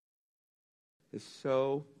It's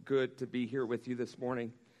so good to be here with you this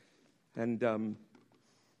morning. And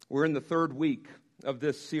we're in the third week of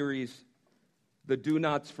this series, The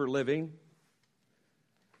Do-Nots for Living.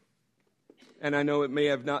 And I know it may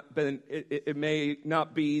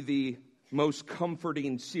not be the most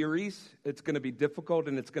comforting series. It's going to be difficult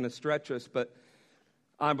and it's going to stretch us, but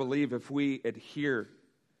I believe if we adhere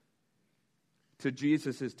to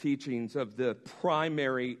Jesus' teachings of the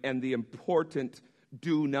primary and the important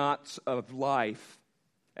do-nots of life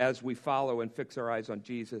as we follow and fix our eyes on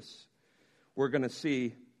Jesus, we're going to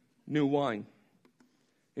see new wine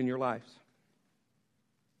in your lives.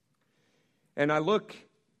 And I look,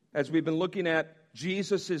 as we've been looking at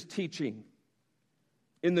Jesus' teaching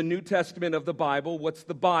in the New Testament of the Bible. What's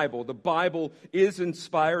the Bible? The Bible is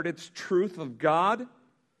inspired. It's truth of God,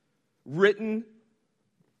 written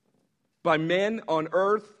by men on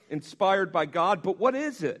earth, inspired by God. But what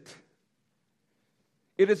is it?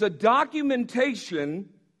 It is a documentation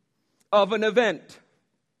of an event.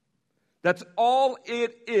 That's all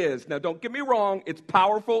it is. Now, don't get me wrong. It's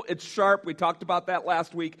powerful. It's sharp. We talked about that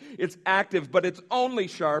last week. It's active, but it's only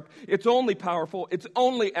sharp. It's only powerful. It's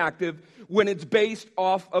only active when it's based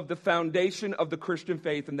off of the foundation of the Christian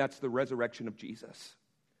faith, and that's the resurrection of Jesus.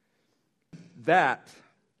 That,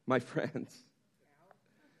 my friends,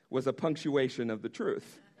 was a punctuation of the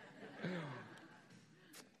truth.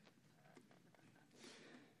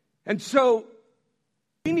 And so,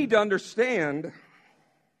 we need to understand.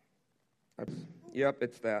 Yep,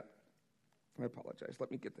 it's that. I apologize.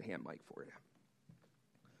 Let me get the hand mic for you.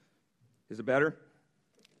 Is it better?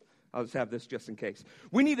 I'll just have this just in case.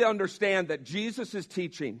 We need to understand that Jesus'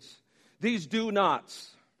 teachings, these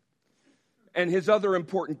do-nots, and his other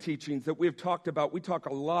important teachings that we've talked about, we talk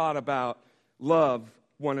a lot about love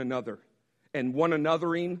one another. And one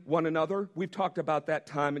anothering one another, we've talked about that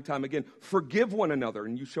time and time again. Forgive one another,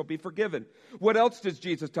 and you shall be forgiven. What else does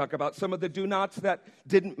Jesus talk about? Some of the do-nots that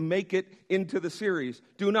didn't make it into the series.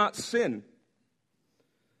 Do not sin.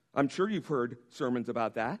 I'm sure you've heard sermons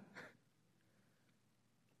about that.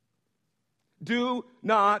 Do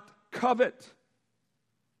not covet.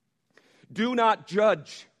 Do not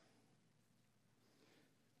judge.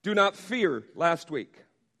 Do not fear, last week.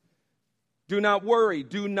 Do not worry.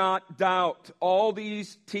 Do not doubt. All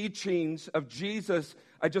these teachings of Jesus,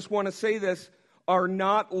 I just want to say this, are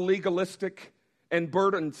not legalistic and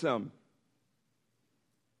burdensome.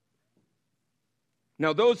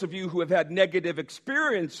 Now, those of you who have had negative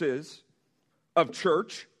experiences of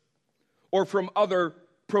church or from other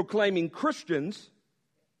proclaiming Christians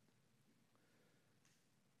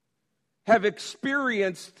have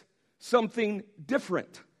experienced something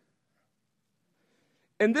different.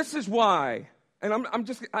 And this is why, and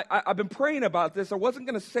I've been praying about this. I wasn't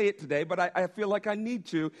going to say it today, but I feel like I need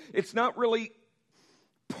to. It's not really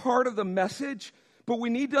part of the message, but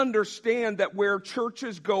we need to understand that where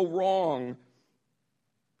churches go wrong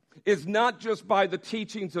is not just by the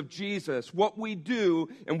teachings of Jesus. What we do,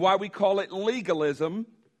 and why we call it legalism,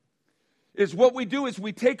 is what we do is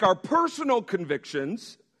we take our personal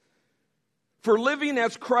convictions for living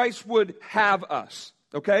as Christ would have us.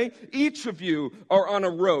 Okay? Each of you are on a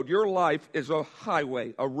road. Your life is a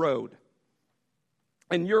highway, a road.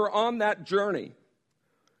 And you're on that journey.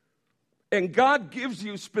 And God gives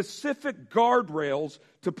you specific guardrails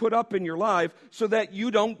to put up in your life so that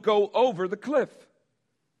you don't go over the cliff.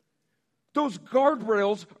 Those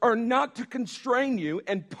guardrails are not to constrain you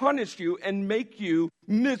and punish you and make you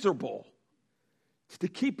miserable. It's to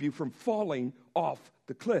keep you from falling off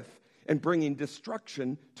the cliff and bringing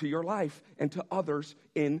destruction to your life and to others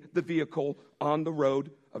in the vehicle on the road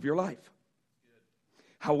of your life.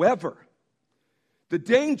 However, the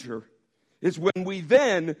danger is when we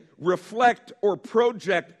then reflect or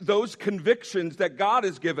project those convictions that God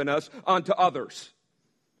has given us onto others.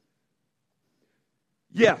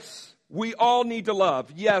 Yes, we all need to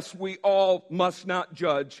love. Yes, we all must not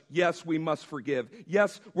judge. Yes, we must forgive.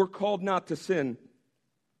 Yes, we're called not to sin.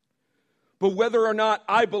 But whether or not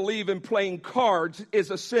I believe in playing cards is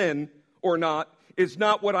a sin or not is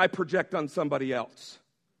not what I project on somebody else.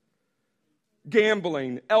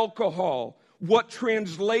 Gambling, alcohol, what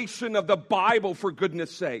translation of the Bible, for goodness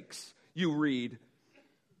sakes, you read.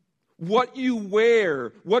 What you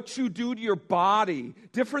wear, what you do to your body,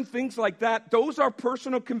 different things like that. Those are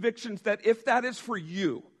personal convictions that if that is for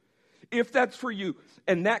you, if that's for you,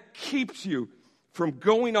 and that keeps you from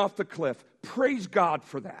going off the cliff, praise God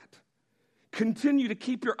for that. Continue to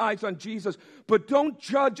keep your eyes on Jesus, but don't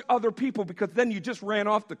judge other people because then you just ran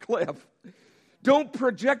off the cliff. Don't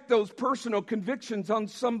project those personal convictions on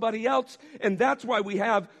somebody else, and that's why we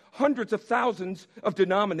have hundreds of thousands of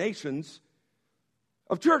denominations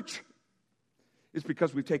of church. is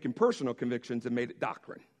because we've taken personal convictions and made it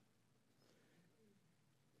doctrine.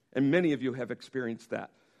 And many of you have experienced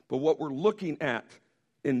that. But what we're looking at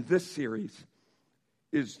in this series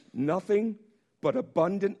is nothing but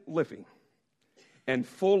abundant living and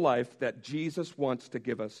full life that Jesus wants to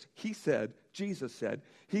give us. Jesus said,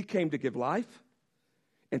 he came to give life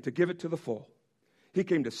and to give it to the full. He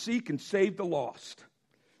came to seek and save the lost.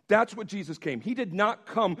 That's what Jesus came. He did not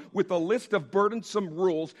come with a list of burdensome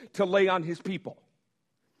rules to lay on his people.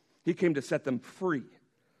 He came to set them free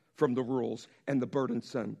from the rules and the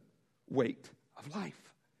burdensome weight of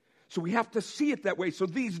life. So we have to see it that way. So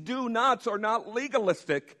these do-nots are not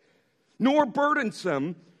legalistic nor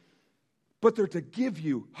burdensome, but they're to give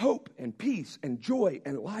you hope and peace and joy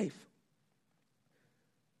and life.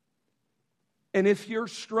 And if you're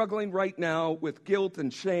struggling right now with guilt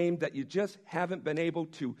and shame that you just haven't been able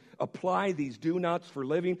to apply these do-nots for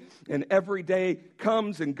living, and every day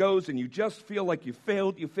comes and goes and you just feel like you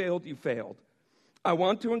failed, I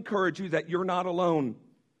want to encourage you that you're not alone.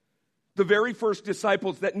 The very first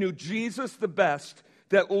disciples that knew Jesus the best,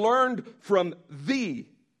 that learned from the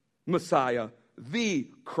Messiah, the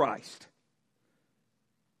Christ,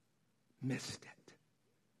 missed it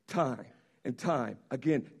time and time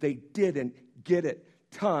again. They didn't get it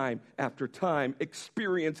time after time,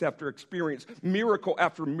 experience after experience, miracle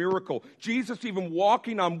after miracle. Jesus even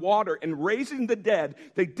walking on water and raising the dead,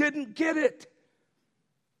 they didn't get it.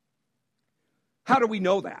 How do we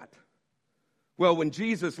know that? Well, when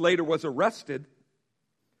Jesus later was arrested,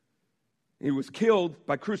 he was killed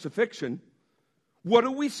by crucifixion, what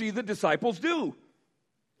do we see the disciples do?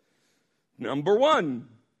 Number one,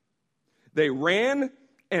 they ran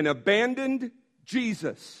and abandoned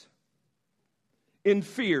Jesus in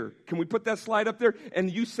fear. Can we put that slide up there?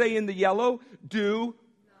 And you say in the yellow, do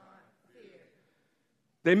not fear.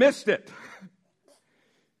 They missed it.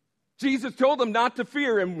 Jesus told them not to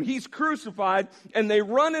fear, and he's crucified, and they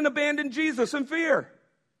run and abandon Jesus in fear.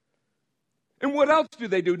 And what else do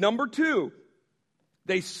they do? Number two,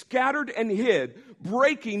 they scattered and hid,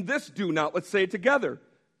 breaking this do not. Let's say it together.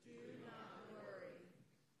 Do not worry.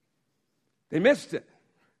 They missed it.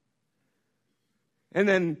 And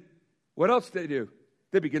then what else did they do?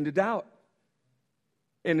 They begin to doubt.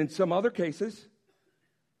 And in some other cases,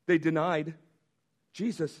 they denied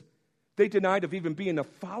Jesus. They denied of even being a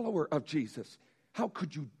follower of Jesus. How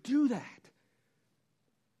could you do that?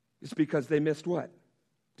 It's because they missed what?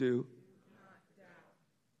 Do not doubt.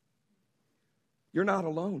 You're not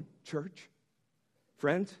alone, church.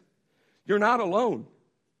 Friends, you're not alone.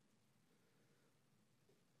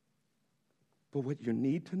 But what you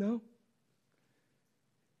need to know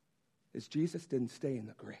is Jesus didn't stay in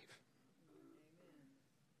the grave.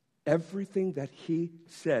 Everything that he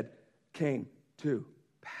said came to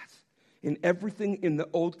pass. In everything in the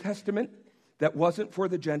Old Testament that wasn't for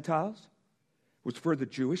the Gentiles, was for the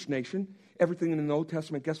Jewish nation, everything in the Old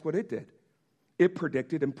Testament, guess what it did? It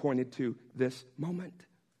predicted and pointed to this moment.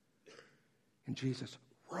 And Jesus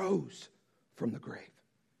rose from the grave.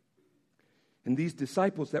 And these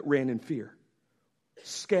disciples that ran in fear,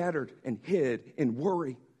 scattered and hid in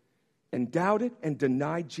worry, and doubted and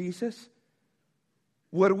denied Jesus,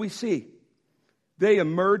 what do we see? They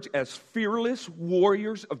emerge as fearless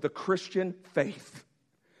warriors of the Christian faith.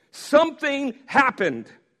 Something happened.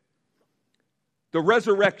 The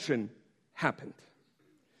resurrection happened.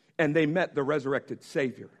 And they met the resurrected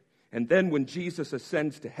Savior. And then when Jesus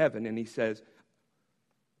ascends to heaven and he says,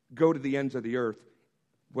 go to the ends of the earth,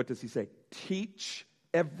 what does he say? Teach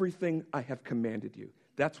everything I have commanded you.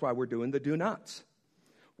 That's why we're doing the do-nots.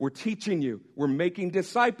 We're teaching you. We're making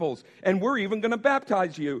disciples. And we're even going to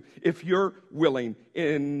baptize you if you're willing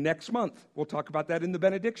in next month. We'll talk about that in the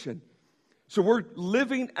benediction. So we're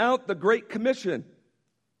living out the Great Commission.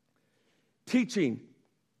 Teaching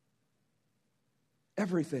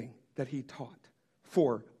everything that he taught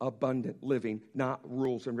for abundant living, not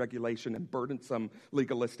rules and regulation and burdensome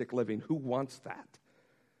legalistic living. Who wants that?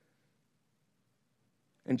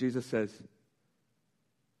 And Jesus says,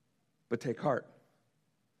 but take heart.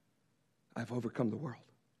 I've overcome the world,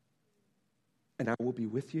 and I will be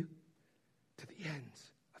with you to the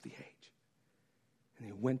ends of the age. And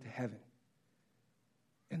he went to heaven,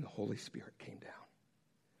 and the Holy Spirit came down.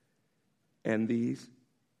 And these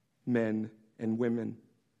men and women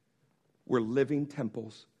were living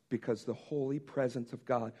temples because the holy presence of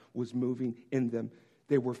God was moving in them.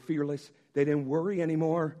 They were fearless. They didn't worry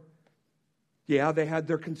anymore. Yeah, they had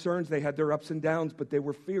their concerns. They had their ups and downs, but they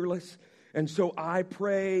were fearless. And so I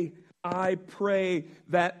pray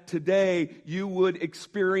that today you would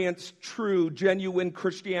experience true, genuine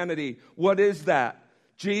Christianity. What is that?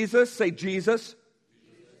 Jesus, say Jesus,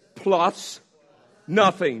 plus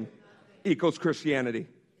Nothing equals Christianity.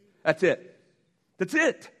 That's it. That's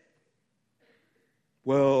it.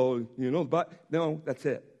 Well, but no, that's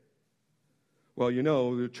it. Well,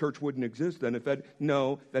 the church wouldn't exist then if that.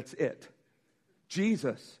 No, that's it.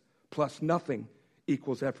 Jesus plus nothing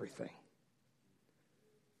equals everything.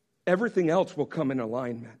 Everything else will come in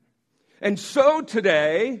alignment. And so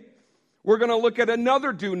today, we're going to look at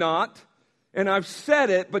another do not. And I've said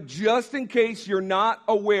it, but just in case you're not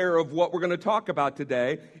aware of what we're going to talk about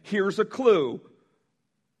today, here's a clue.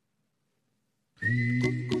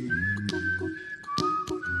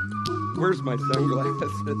 Where's my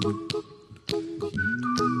sunglasses?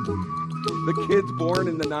 The kids born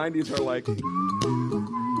in the 90s are like,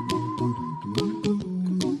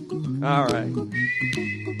 all right.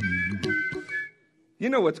 You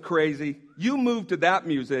know what's crazy? You move to that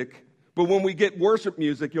music, but when we get worship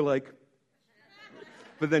music, you're like,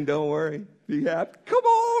 but then don't worry, be happy. Come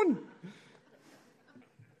on.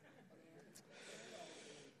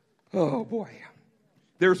 Oh, boy.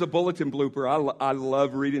 There's a bulletin blooper. I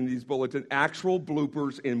love reading these bulletins. Actual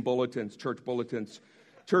bloopers in bulletins, church bulletins.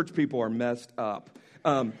 Church people are messed up.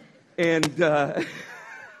 And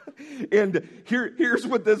here's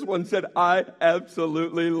what this one said. I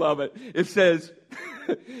absolutely love it. It says,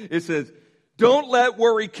 don't let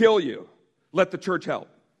worry kill you. Let the church help.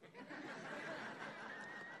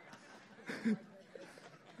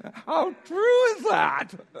 How true is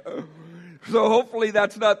that? So hopefully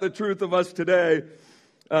that's not the truth of us today.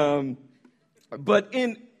 But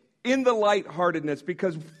in the lightheartedness,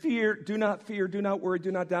 because do not worry,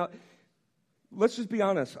 do not doubt. Let's just be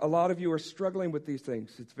honest. A lot of you are struggling with these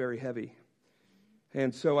things. It's very heavy.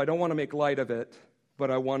 And so I don't want to make light of it, but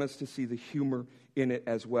I want us to see the humor in it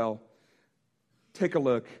as well. Take a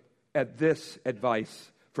look at this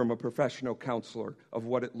advice from a professional counselor of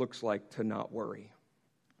what it looks like to not worry.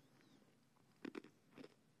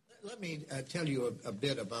 Let me tell you a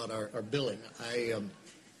bit about our billing.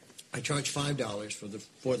 I charge $5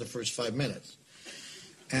 for the first 5 minutes,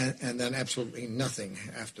 and then absolutely nothing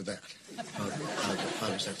after that. How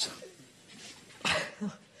does that sound?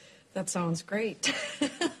 That sounds great.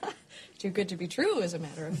 Too good to be true, as a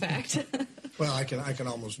matter of fact. Well, I can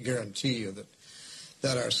almost guarantee you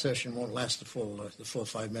that our session won't last the full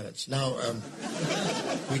 5 minutes. Now,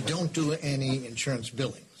 we don't do any insurance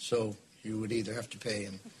billing, so you would either have to pay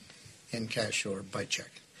in cash or by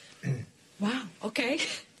check. Wow, okay.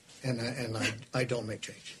 And I don't make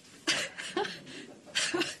change.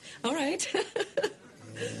 All right.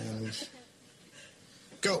 And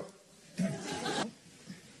go.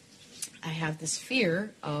 I have this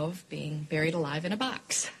fear of being buried alive in a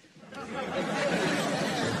box.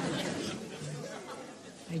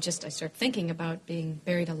 I start thinking about being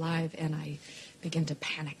buried alive and I begin to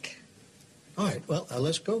panic. All right, well,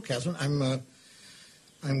 let's go, Catherine.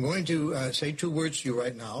 I'm going to say 2 words to you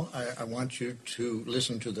right now. I want you to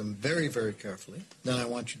listen to them very, very carefully. Then I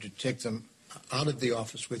want you to take them out of the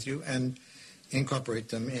office with you and incorporate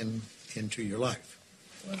them into your life.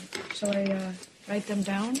 Well, shall I write them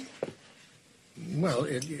down? Well,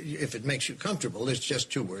 if it makes you comfortable, it's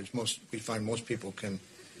just 2 words. We find most people can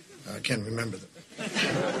remember them.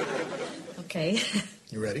 Okay.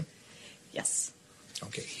 You ready? Yes.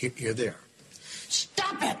 Okay, here they are.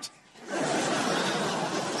 Stop it!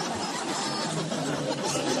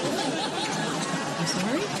 I'm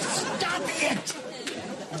sorry? Stop it!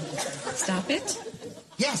 Stop it?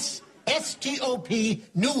 Yes, S-T-O-P,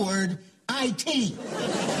 new word, I-T.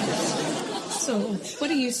 So, what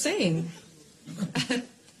are you saying?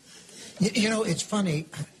 It's funny.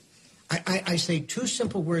 I say 2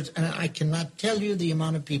 simple words, and I cannot tell you the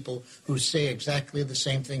amount of people who say exactly the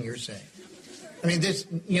same thing you're saying. I mean, this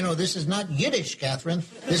is not Yiddish, Catherine.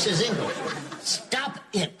 This is English. Stop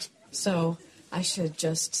it. So, I should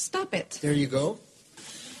just stop it. There you go.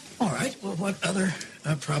 All right. Well, what other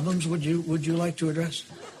problems would you like to address?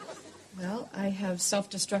 Well, I have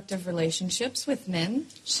self-destructive relationships with men.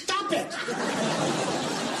 Stop it!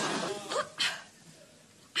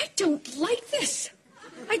 I don't like this.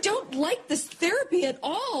 I don't like this therapy at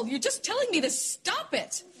all. You're just telling me to stop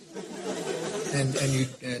it. And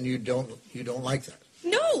you don't like that?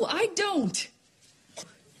 No, I don't.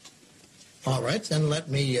 All right, then let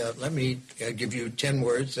me give you 10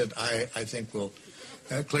 words that I think will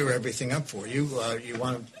clear everything up for you. You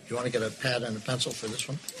want to get a pad and a pencil for this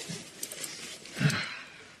one?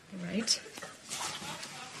 All right.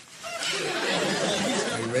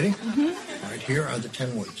 Are you ready? Mm-hmm. All right, here are the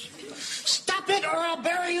 10 words. Stop it or I'll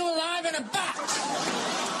bury you alive in a box!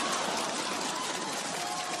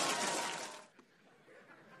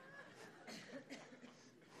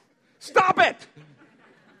 Stop it!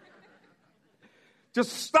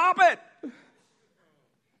 Just stop it.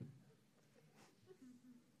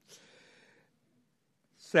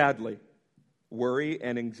 Sadly, worry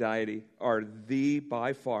and anxiety are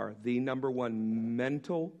by far, the number one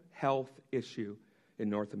mental health issue in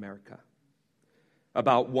North America.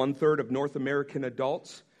 About 1/3 of North American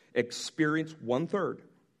adults experience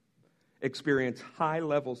high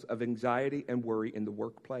levels of anxiety and worry in the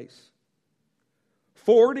workplace.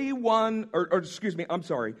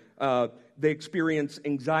 They experience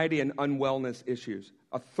anxiety and unwellness issues.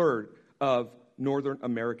 1/3 of Northern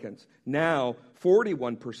Americans. Now,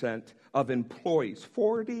 41% of employees,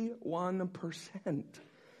 41%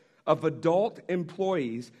 of adult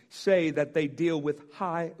employees say that they deal with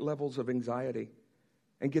high levels of anxiety.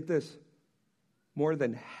 And get this, more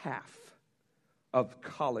than half of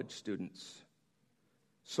college students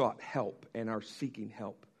sought help and are seeking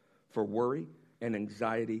help for worry and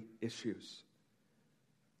anxiety issues.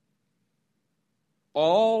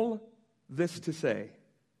 All this to say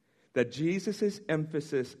that Jesus'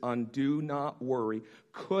 emphasis on do not worry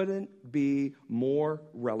couldn't be more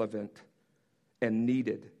relevant and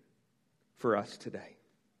needed for us today.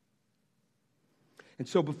 And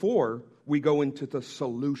so before we go into the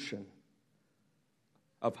solution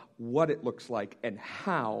of what it looks like and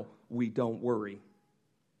how we don't worry,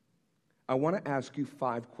 I want to ask you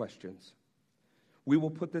 5 questions. We will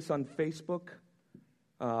put this on Facebook.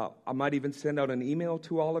 I might even send out an email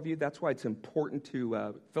to all of you. That's why it's important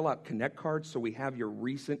to fill out Connect cards so we have your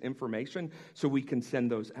recent information so we can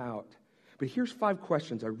send those out. But here's 5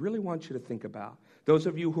 questions I really want you to think about. Those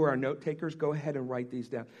of you who are note takers, go ahead and write these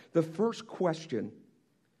down. The first question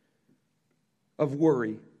of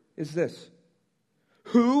worry is this: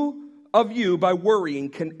 who of you, by worrying,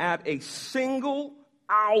 can add a single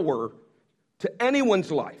hour to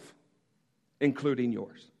anyone's life, including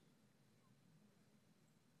yours?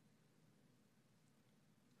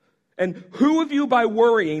 And who of you, by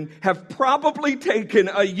worrying, have probably taken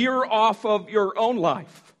a year off of your own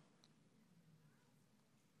life?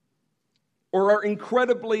 Or are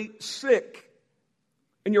incredibly sick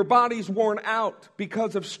and your body's worn out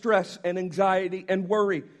because of stress and anxiety and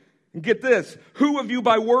worry? And get this, who of you,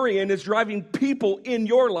 by worrying, is driving people in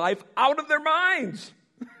your life out of their minds?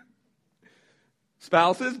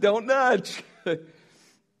 Spouses, don't nudge.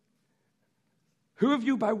 Who of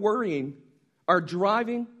you, by worrying, are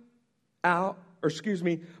driving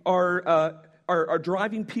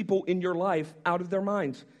people in your life out of their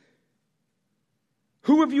minds?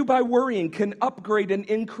 Who of you, by worrying, can upgrade and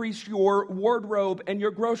increase your wardrobe and your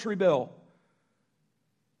grocery bill?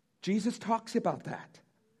 Jesus talks about that.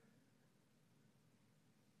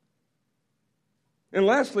 And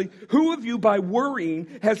lastly, who of you, by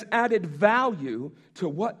worrying, has added value to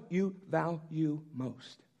what you value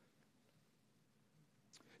most?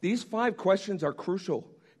 These 5 questions are crucial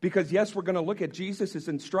because, yes, we're going to look at Jesus'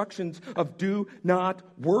 instructions of do not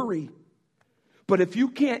worry. But if you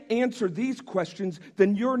can't answer these questions,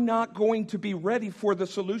 then you're not going to be ready for the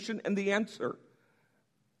solution and the answer.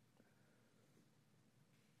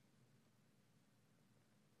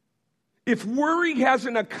 If worry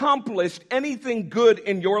hasn't accomplished anything good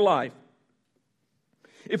in your life,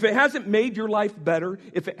 if it hasn't made your life better,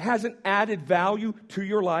 if it hasn't added value to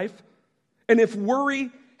your life, and if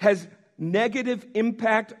worry has negative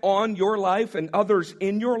impact on your life and others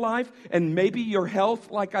in your life, and maybe your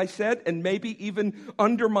health, like I said, and maybe even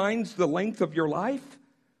undermines the length of your life,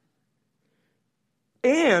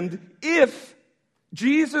 and if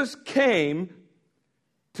Jesus came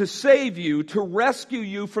to save you, to rescue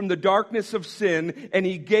you from the darkness of sin, and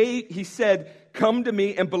he said, come to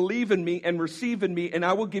me and believe in me and receive in me, and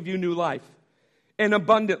I will give you new life, an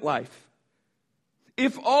abundant life.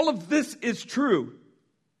 If all of this is true,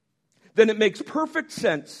 then it makes perfect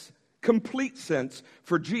sense, complete sense,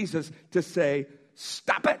 for Jesus to say,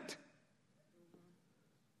 stop it.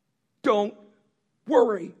 Don't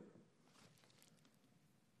worry.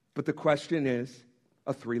 But the question is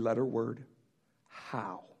a 3-letter word: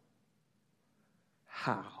 how?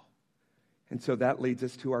 How? And so that leads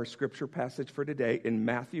us to our scripture passage for today in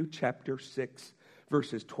Matthew chapter 6,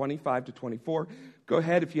 verses 25 to 24. Go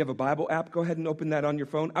ahead, if you have a Bible app, go ahead and open that on your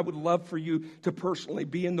phone. I would love for you to personally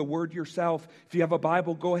be in the Word yourself. If you have a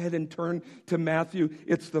Bible, go ahead and turn to Matthew.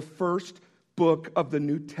 It's the first book of the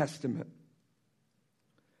New Testament.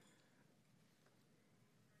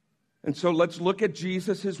 And so let's look at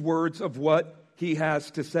Jesus' words of what he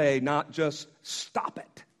has to say, not just stop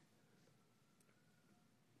it.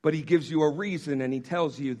 But he gives you a reason, and he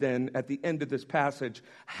tells you then at the end of this passage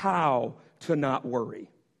how to not worry.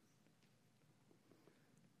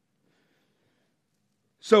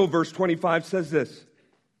 So verse 25 says this: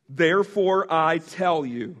 Therefore, I tell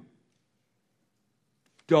you,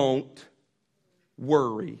 don't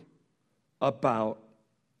worry about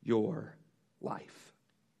your life.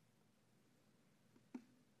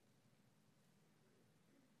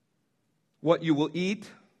 What you will eat,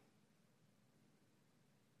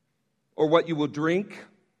 or what you will drink,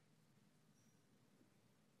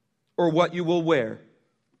 or what you will wear.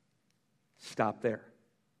 Stop there.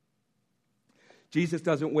 Jesus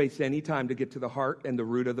doesn't waste any time to get to the heart and the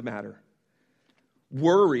root of the matter.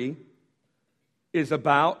 Worry is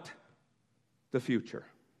about the future.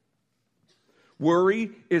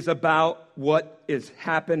 Worry is about what is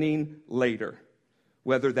happening later,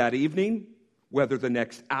 whether that evening, whether the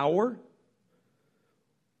next hour,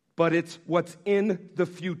 but it's what's in the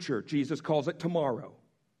future. Jesus calls it tomorrow.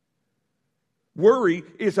 Worry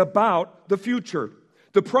is about the future.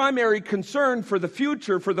 The primary concern for the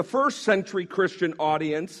future for the first century Christian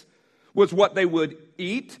audience was what they would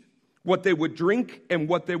eat, what they would drink, and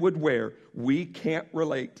what they would wear. We can't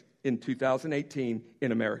relate in 2018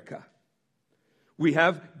 in America. We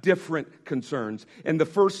have different concerns. And the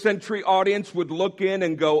first century audience would look in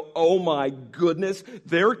and go, oh my goodness,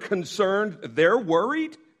 they're concerned, they're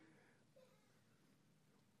worried.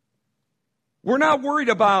 We're not worried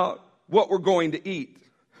about what we're going to eat.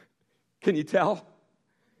 Can you tell?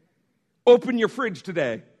 Open your fridge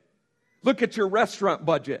today. Look at your restaurant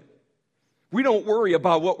budget. We don't worry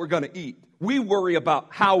about what we're going to eat. We worry about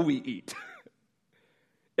how we eat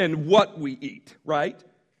and what we eat, right?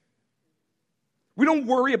 We don't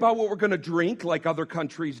worry about what we're going to drink like other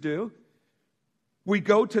countries do. We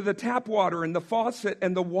go to the tap water and the faucet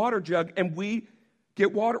and the water jug and we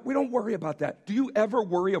get water. We don't worry about that. Do you ever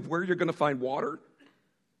worry of where you're going to find water?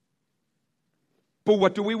 But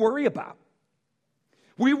what do we worry about?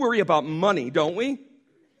 We worry about money, don't we?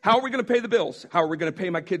 How are we going to pay the bills? How are we going to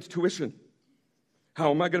pay my kids' tuition?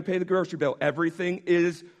 How am I going to pay the grocery bill? Everything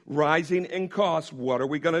is rising in cost. What are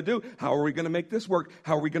we going to do? How are we going to make this work?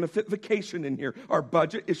 How are we going to fit vacation in here? Our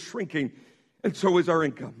budget is shrinking, and so is our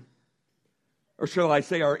income. Or shall I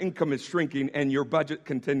say our income is shrinking, and your budget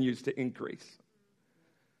continues to increase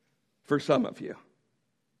for some of you.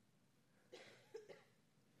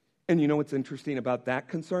 And you know what's interesting about that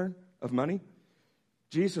concern of money?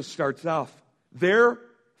 Jesus starts off,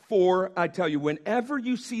 therefore, I tell you, whenever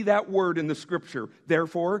you see that word in the scripture,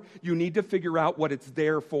 therefore, you need to figure out what it's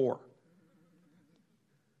there for.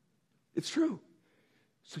 It's true.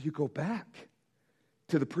 So you go back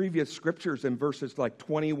to the previous scriptures in verses like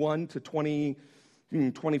 21 to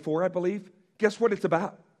 24, I believe. Guess what it's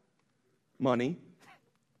about? Money.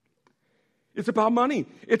 It's about money.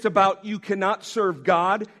 It's about you cannot serve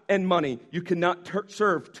God and money. You cannot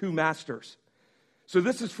serve two masters. So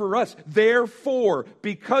this is for us. Therefore,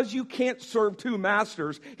 because you can't serve two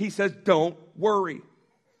masters, he says, don't worry.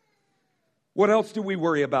 What else do we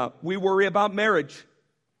worry about? We worry about marriage.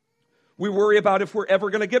 We worry about if we're ever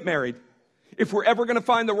going to get married, if we're ever going to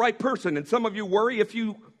find the right person. And some of you worry if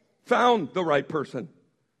you found the right person,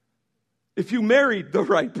 if you married the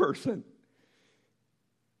right person.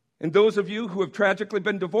 And those of you who have tragically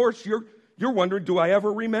been divorced, you're wondering, do I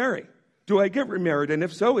ever remarry? Do I get remarried? And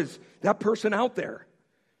if so, is that person out there?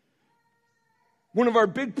 One of our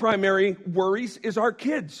big primary worries is our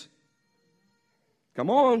kids.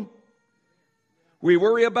 Come on. We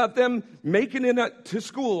worry about them making it to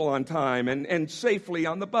school on time and safely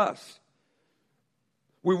on the bus.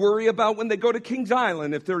 We worry about when they go to Kings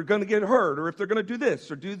Island if they're going to get hurt or if they're going to do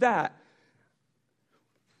this or do that.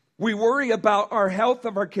 We worry about our health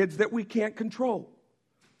of our kids that we can't control.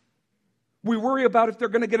 We worry about if they're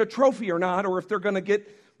going to get a trophy or not, or if they're going to get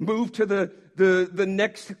moved to the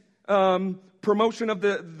next promotion of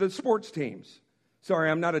the sports teams. Sorry,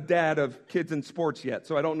 I'm not a dad of kids in sports yet,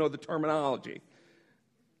 so I don't know the terminology.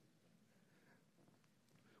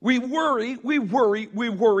 We worry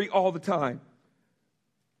all the time.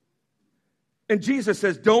 And Jesus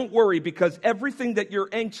says, don't worry, because everything that you're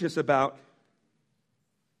anxious about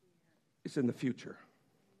is in the future.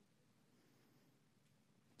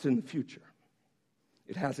 It's in the future.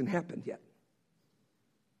 It hasn't happened yet.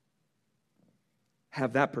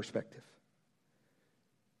 Have that perspective.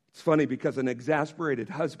 It's funny because an exasperated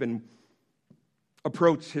husband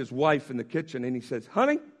approached his wife in the kitchen and he says,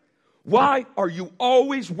 honey, why are you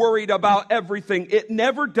always worried about everything? It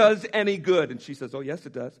never does any good. And she says, oh, yes,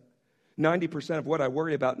 it does. 90% of what I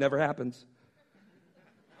worry about never happens.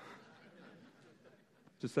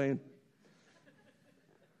 Just saying.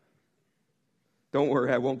 Don't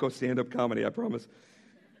worry, I won't go stand-up comedy, I promise.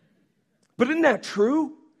 But isn't that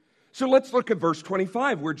true? So let's look at verse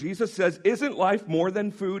 25 where Jesus says, isn't life more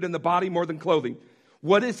than food and the body more than clothing?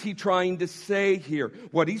 What is he trying to say here?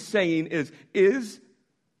 What he's saying is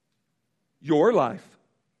your life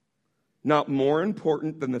not more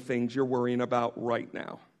important than the things you're worrying about right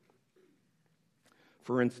now?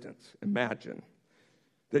 For instance, imagine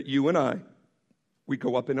that you and I, we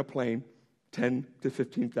go up in a plane 10 to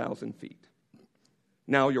 15,000 feet.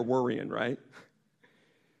 Now you're worrying, right?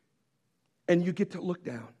 And you get to look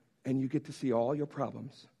down and you get to see all your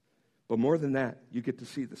problems. But more than that, you get to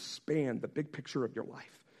see the span, the big picture of your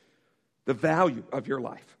life, the value of your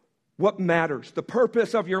life, what matters, the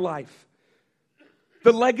purpose of your life,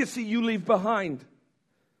 the legacy you leave behind,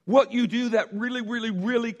 what you do that really, really,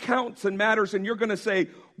 really counts and matters. And you're going to say,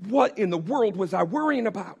 what in the world was I worrying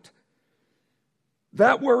about?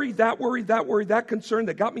 That worry, that concern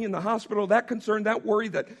that got me in the hospital, that concern, that worry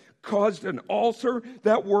that caused an ulcer,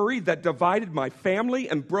 that worry that divided my family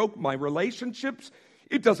and broke my relationships.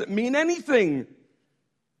 It doesn't mean anything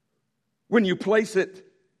when you place it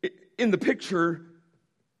in the picture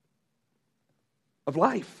of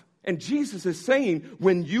life. And Jesus is saying,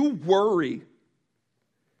 when you worry,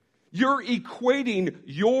 you're equating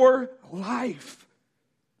your life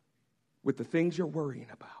with the things you're worrying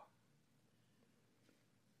about.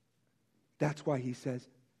 That's why he says,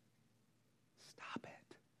 stop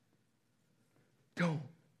it. Don't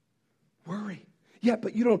worry. Yeah,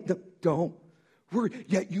 but you don't worry.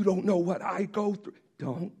 Yet you don't know what I go through.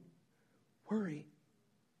 Don't worry.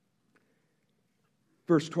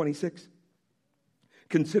 Verse 26.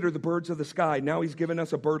 Consider the birds of the sky. Now he's given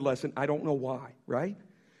us a bird lesson. I don't know why, right?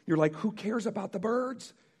 You're like, who cares about the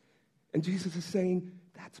birds? And Jesus is saying,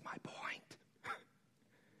 that's my point.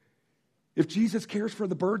 If Jesus cares for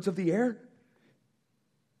the birds of the air,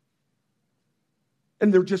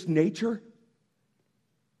 and they're just nature,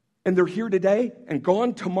 and they're here today and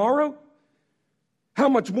gone tomorrow, how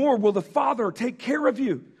much more will the Father take care of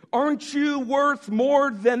you? Aren't you worth more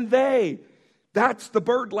than they? That's the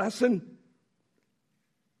bird lesson.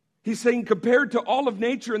 He's saying, compared to all of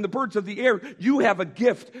nature and the birds of the air, you have a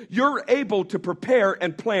gift. You're able to prepare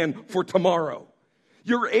and plan for tomorrow.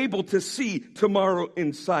 You're able to see tomorrow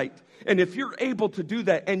in sight. And if you're able to do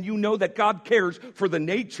that, and you know that God cares for the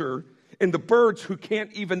nature and the birds who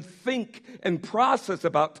can't even think and process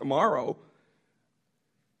about tomorrow,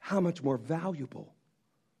 how much more valuable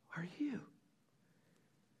are you?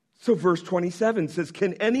 So verse 27 says,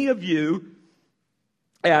 can any of you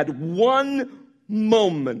add one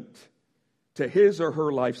moment to his or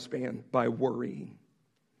her lifespan by worrying?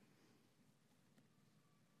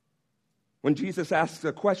 When Jesus asks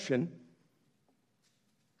a question,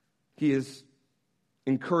 he is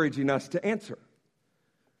encouraging us to answer.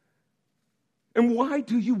 And why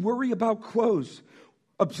do you worry about clothes?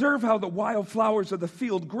 Observe how the wild flowers of the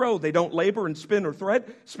field grow. They don't labor and spin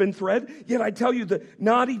thread. Yet I tell you that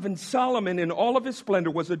not even Solomon in all of his splendor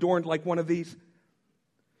was adorned like one of these.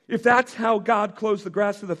 If that's how God clothes the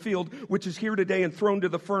grass of the field, which is here today and thrown to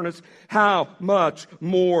the furnace, how much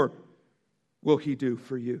more will he do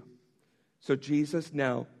for you? So Jesus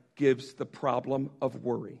now gives the problem of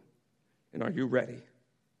worry. And are you ready?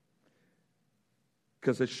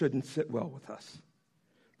 Because it shouldn't sit well with us.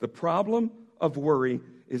 The problem of worry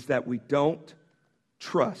is that we don't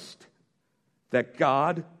trust that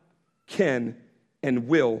God can and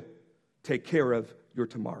will take care of your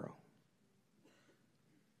tomorrow.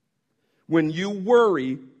 When you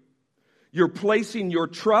worry, you're placing your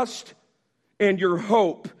trust and your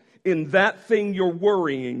hope in that thing you're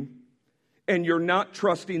worrying, and you're not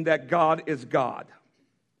trusting that God is God.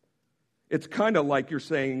 It's kind of like you're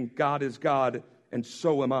saying, God is God, and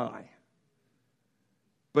so am I.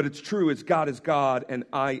 But it's true, it's God is God, and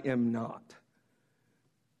I am not.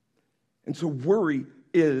 And so worry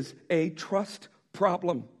is a trust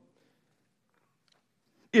problem.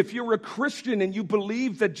 If you're a Christian and you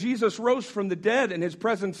believe that Jesus rose from the dead and his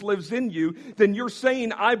presence lives in you, then you're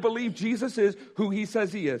saying, I believe Jesus is who he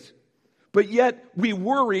says he is. But yet we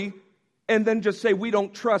worry and then just say we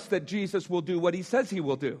don't trust that Jesus will do what he says he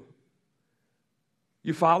will do.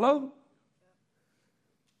 You follow?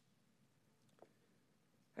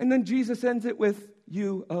 And then Jesus ends it with,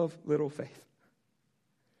 you of little faith.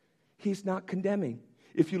 He's not condemning.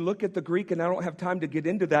 If you look at the Greek, and I don't have time to get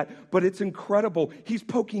into that, but it's incredible. He's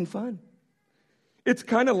poking fun. It's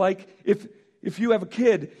kind of like if you have a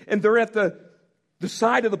kid and they're at the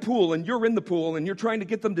side of the pool and you're in the pool and you're trying to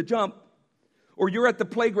get them to jump, or you're at the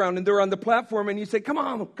playground and they're on the platform and you say, come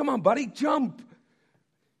on, buddy, jump.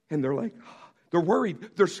 And they're like, they're worried,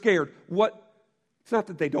 they're scared. What? It's not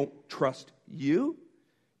that they don't trust you.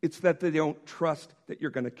 It's that they don't trust that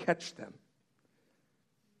you're going to catch them.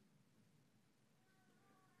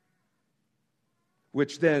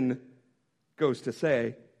 Which then goes to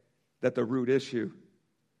say that the root issue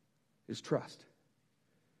is trust.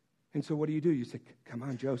 And so what do? You say, come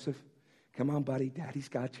on, Joseph. Come on, buddy. Daddy's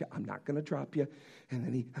got you. I'm not going to drop you. And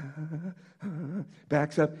then he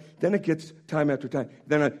backs up. Then it gets time after time.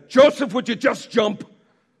 Then Joseph, would you just jump?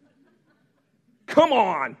 Come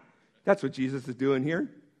on. That's what Jesus is doing here.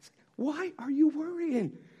 Why are you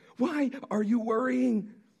worrying? Why are you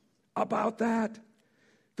worrying about that?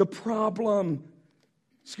 The problem,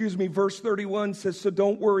 verse 31 says, so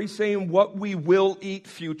don't worry saying what we will eat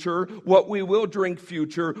future, what we will drink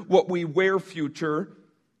future, what we wear future.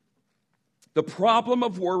 The problem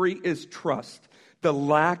of worry is trust, the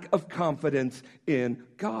lack of confidence in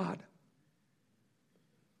God.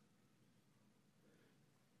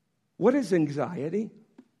 What is anxiety?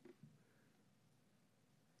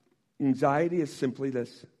 Anxiety is simply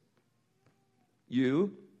this: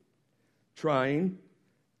 you trying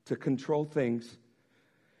to control things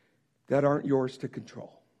that aren't yours to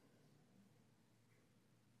control.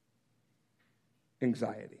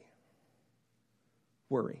 Anxiety,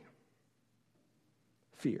 worry,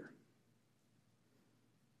 fear.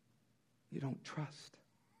 You don't trust.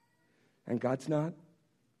 And God's not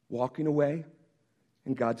walking away,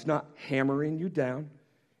 and God's not hammering you down,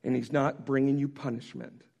 and He's not bringing you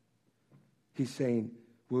punishment. He's saying,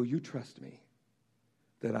 will you trust me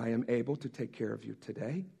that I am able to take care of you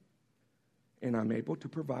today, and I'm able to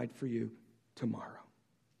provide for you tomorrow?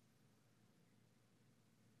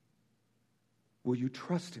 Will you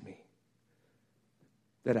trust me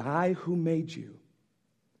that I, who made you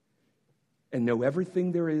and know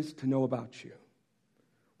everything there is to know about you,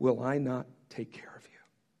 will I not take care of you?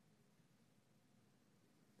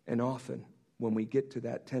 And often, when we get to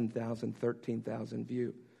that 10,000, 13,000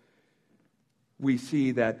 view, we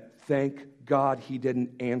see that, thank God He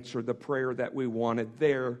didn't answer the prayer that we wanted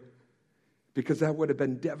there, because that would have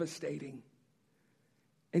been devastating.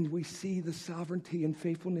 And we see the sovereignty and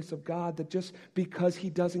faithfulness of God, that just because He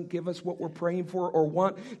doesn't give us what we're praying for or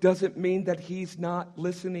want doesn't mean that He's not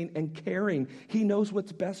listening and caring. He knows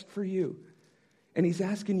what's best for you. And He's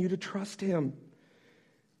asking you to trust Him.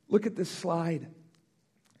 Look at this slide.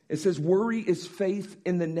 It says worry is faith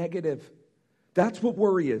in the negative. That's what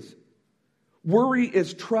worry is. Worry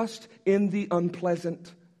is trust in the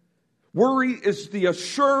unpleasant. Worry is the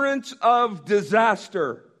assurance of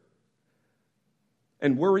disaster.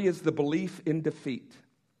 And worry is the belief in defeat.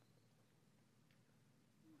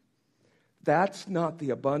 That's not the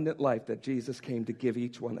abundant life that Jesus came to give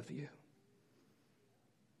each one of you.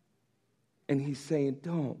 And He's saying,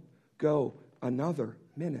 don't go another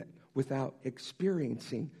minute without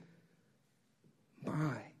experiencing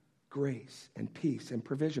my grace and peace and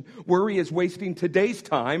provision. Worry is wasting today's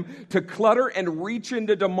time to clutter and reach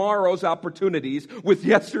into tomorrow's opportunities with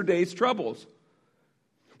yesterday's troubles.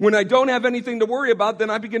 When I don't have anything to worry about, then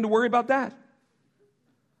I begin to worry about that.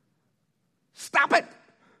 Stop it!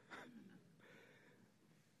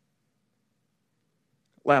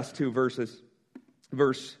 Last two verses.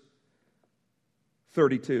 Verse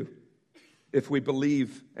 32. If we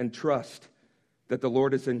believe and trust that the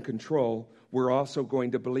Lord is in control, we're also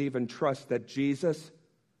going to believe and trust that Jesus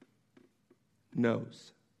knows.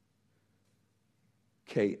 Knows.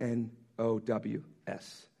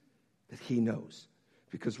 That He knows.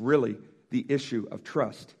 Because really, the issue of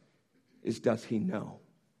trust is, does He know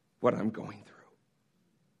what I'm going through?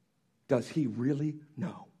 Does He really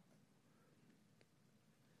know?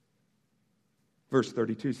 Verse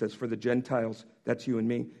 32 says, for the Gentiles, that's you and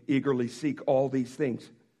me, eagerly seek all these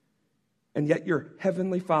things. And yet your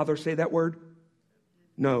heavenly Father, say that word,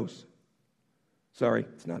 knows. Sorry,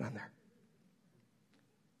 it's not on there.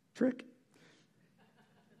 Trick.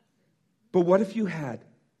 But what if you had?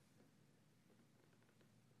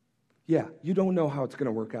 Yeah, you don't know how it's going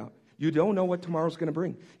to work out. You don't know what tomorrow's going to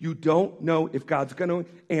bring. You don't know if God's going to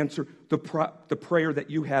answer the prayer that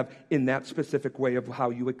you have in that specific way of how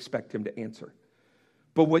you expect Him to answer.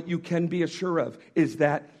 But what you can be assured of is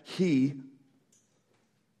that He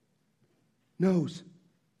knows.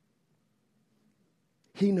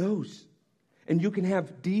 He knows. And you can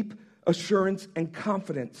have deep assurance and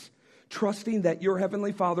confidence, trusting that your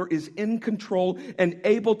Heavenly Father is in control and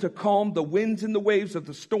able to calm the winds and the waves of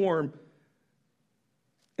the storm.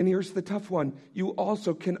 And here's the tough one. You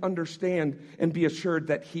also can understand and be assured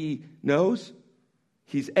that He knows,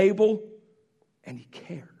 He's able, and He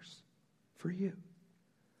cares for you.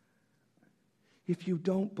 If you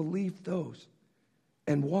don't believe those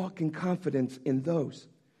and walk in confidence in those,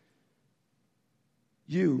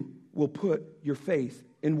 you will put your faith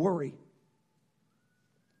in worry.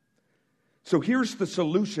 So here's the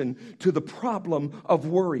solution to the problem of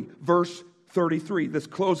worry. Verse 33. This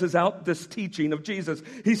closes out this teaching of Jesus.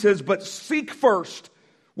 He says, but seek first.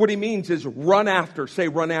 What he means is run after. Say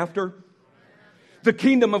run after. The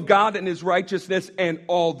kingdom of God and his righteousness, and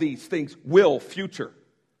all these things will future,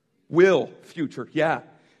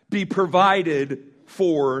 be provided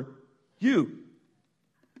for you.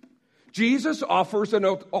 Jesus offers an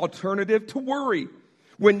alternative to worry.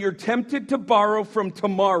 When you're tempted to borrow from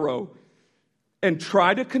tomorrow and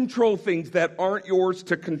try to control things that aren't yours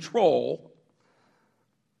to control,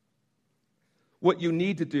 what you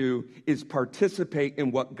need to do is participate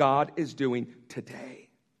in what God is doing today.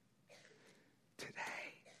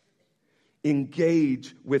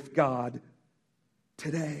 Engage with God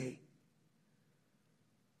today.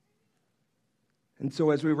 And so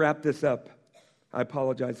as we wrap this up, I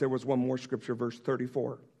apologize, there was one more scripture, verse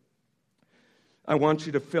 34. I want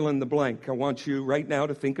you to fill in the blank. I want you right now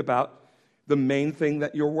to think about the main thing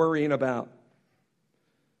that you're worrying about.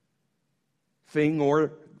 Thing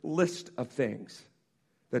or list of things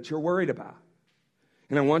that you're worried about.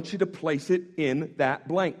 And I want you to place it in that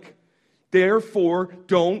blank. Therefore,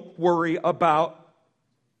 don't worry about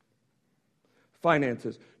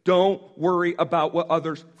finances. Don't worry about what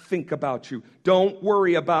others think about you. Don't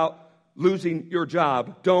worry about losing your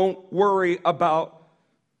job. Don't worry about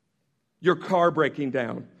your car breaking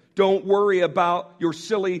down. Don't worry about your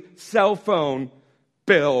silly cell phone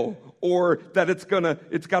bill or that it's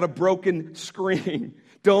got a broken screen.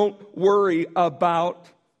 Don't worry about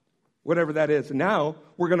whatever that is. And now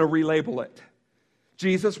we're going to relabel it.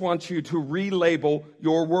 Jesus wants you to relabel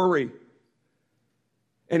your worry.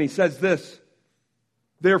 And he says this,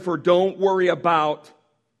 therefore don't worry about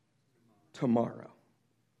tomorrow.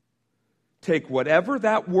 Take whatever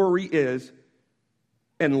that worry is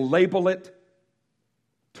and label it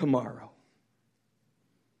tomorrow.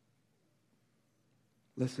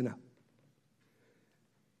 Listen up.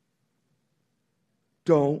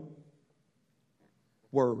 Don't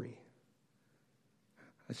worry.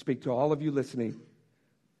 I speak to all of you listening.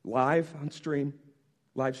 Live stream,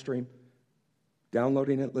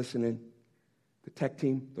 downloading it, listening, the tech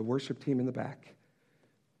team, the worship team in the back.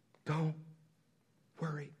 Don't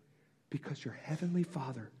worry, because your heavenly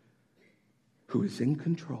Father, who is in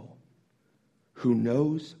control, who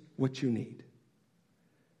knows what you need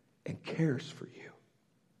and cares for you,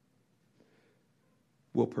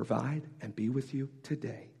 will provide and be with you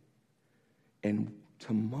today. And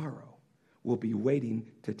tomorrow will be waiting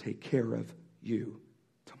to take care of you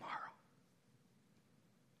tomorrow.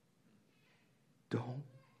 Don't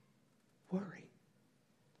worry.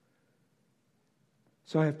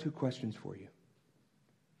 So I have two questions for you.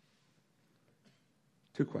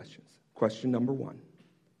 Two questions. Question number one.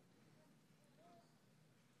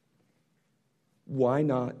 Why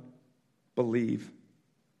not believe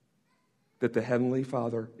that the Heavenly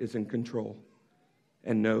Father is in control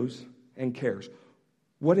and knows and cares?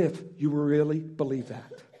 What if you really believe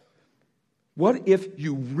that? What if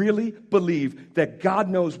you really believe that God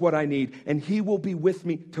knows what I need and He will be with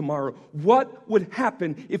me tomorrow? What would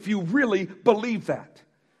happen if you really believe that?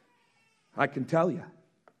 I can tell you,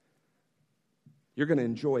 you're going to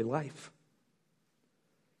enjoy life.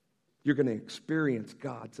 You're going to experience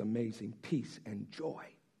God's amazing peace and joy.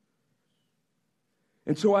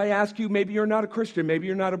 And so I ask you, maybe you're not a Christian, maybe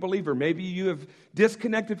you're not a believer, maybe you have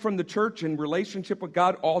disconnected from the church and relationship with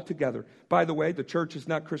God altogether. By the way, the church is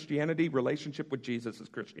not Christianity, relationship with Jesus is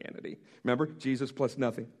Christianity. Remember, Jesus plus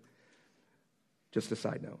nothing. Just a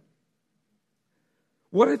side note.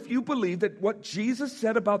 What if you believe that what Jesus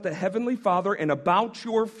said about the Heavenly Father and about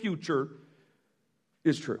your future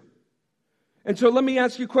is true? And so let me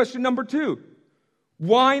ask you question number two.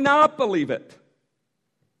 Why not believe it?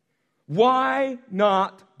 Why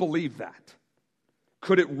not believe that?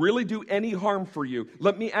 Could it really do any harm for you?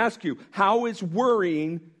 Let me ask you, how is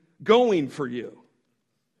worrying going for you?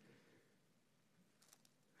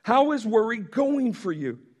 How is worry going for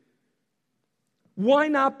you? Why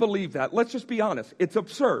not believe that? Let's just be honest. It's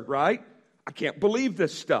absurd, right? I can't believe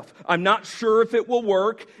this stuff. I'm not sure if it will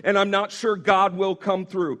work, and I'm not sure God will come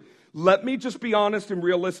through. Let me just be honest and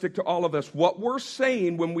realistic to all of us. What we're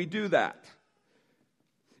saying when we do that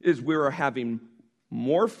is we are having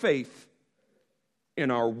more faith in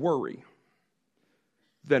our worry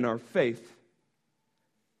than our faith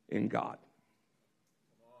in God.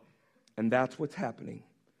 And that's what's happening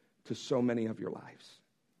to so many of your lives.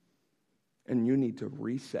 And you need to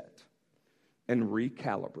reset and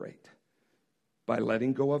recalibrate by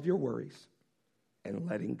letting go of your worries and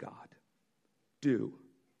letting God do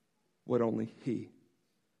what only He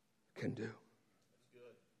can do.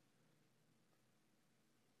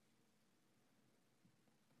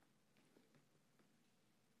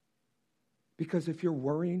 Because if you're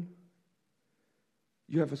worrying,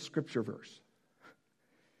 you have a scripture verse.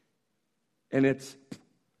 And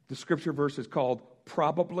the scripture verse is called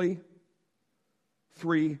Probably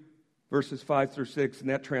 3 verses 5 through 6.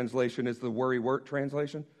 And that translation is the worry word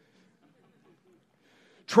translation.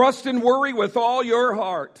 Trust and worry with all your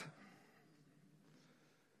heart.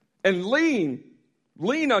 And lean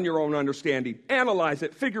on your own understanding. Analyze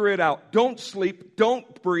it. Figure it out. Don't sleep.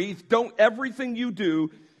 Don't breathe. Everything you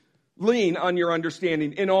do, lean on your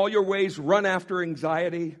understanding. In all your ways, run after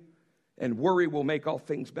anxiety, and worry will make all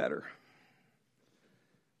things better.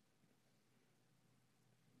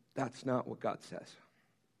 That's not what God says.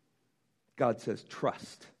 God says,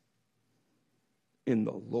 trust in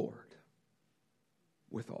the Lord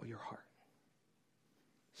with all your heart.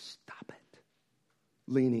 Stop it.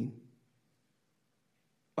 Leaning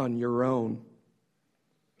on your own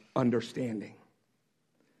understanding.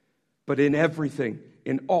 But in everything,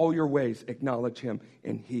 in all your ways, acknowledge him,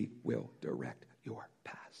 and he will direct your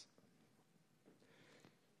paths.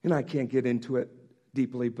 And I can't get into it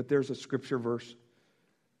deeply, but there's a scripture verse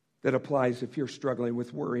that applies if you're struggling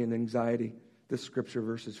with worry and anxiety. This scripture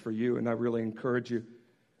verse is for you, and I really encourage you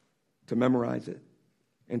to memorize it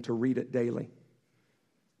and to read it daily.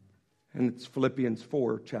 And it's Philippians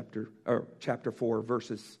 4, chapter 4,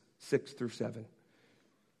 verses 6 through 7.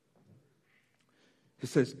 It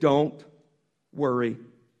says, don't worry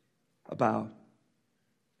about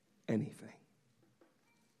anything.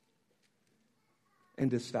 And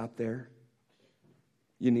to stop there,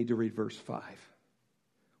 you need to read verse 5.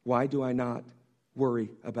 Why do I not worry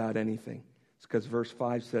about anything? It's because verse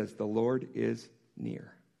 5 says, the Lord is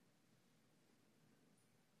near.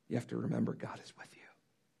 You have to remember God is with you.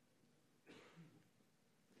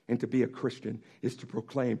 And to be a Christian is to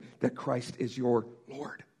proclaim that Christ is your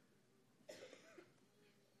Lord.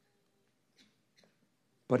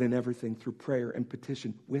 But in everything, through prayer and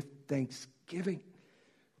petition, with thanksgiving.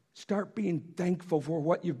 Start being thankful for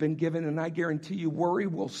what you've been given, and I guarantee you worry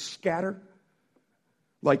will scatter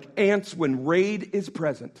like ants when raid is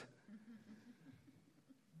present.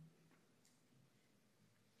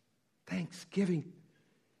 Thanksgiving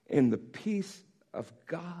and the peace of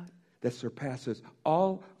God that surpasses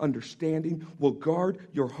all understanding will guard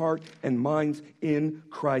your heart and minds in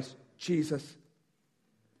Christ Jesus.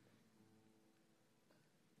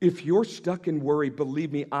 If you're stuck in worry,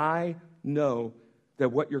 believe me, I know that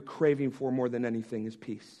what you're craving for more than anything is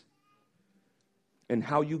peace. And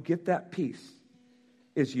how you get that peace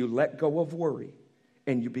is you let go of worry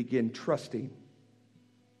and you begin trusting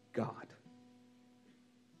God.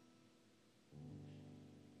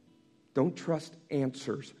 Don't trust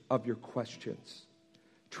answers of your questions.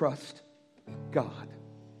 Trust God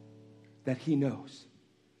that he knows,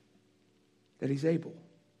 that he's able,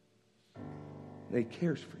 that he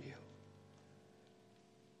cares for you.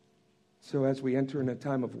 So as we enter in a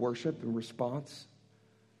time of worship and response,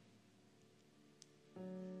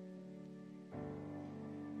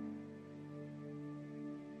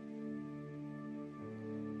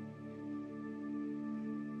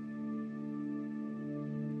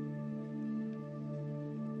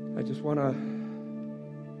 I just want to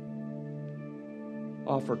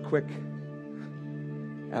offer a quick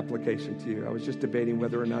application to you. I was just debating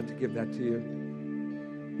whether or not to give that to you.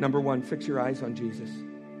 Number one, fix your eyes on Jesus.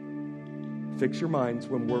 Fix your minds.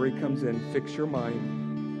 When worry comes in, fix your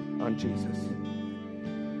mind on Jesus.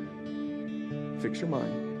 Fix your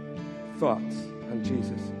mind. Thoughts on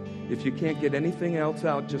Jesus. If you can't get anything else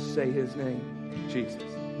out, just say his name, Jesus.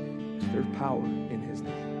 There's power in his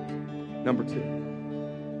name. Number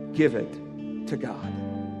two, give it to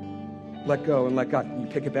God. Let go and let God. You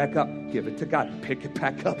pick it back up. Give it to God. Pick it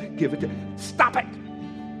back up. Give it to. Stop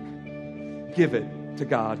it. Give it to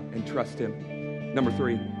God and trust him. Number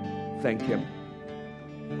three, thank him.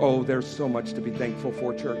 Oh, there's so much to be thankful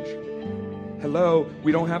for, church. Hello,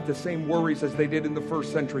 we don't have the same worries as they did in the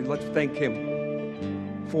first century. Let's thank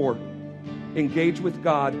him. 4, engage with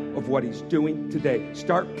God of what he's doing today.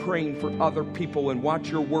 Start praying for other people and watch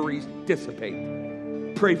your worries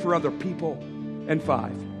dissipate. Pray for other people. And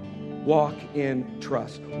 5, walk in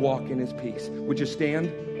trust. Walk in his peace. Would you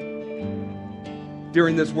stand?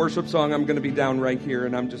 During this worship song, I'm going to be down right here,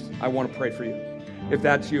 and I want to pray for you. If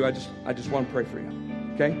that's you, I just want to pray for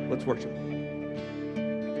you. Okay? Let's worship.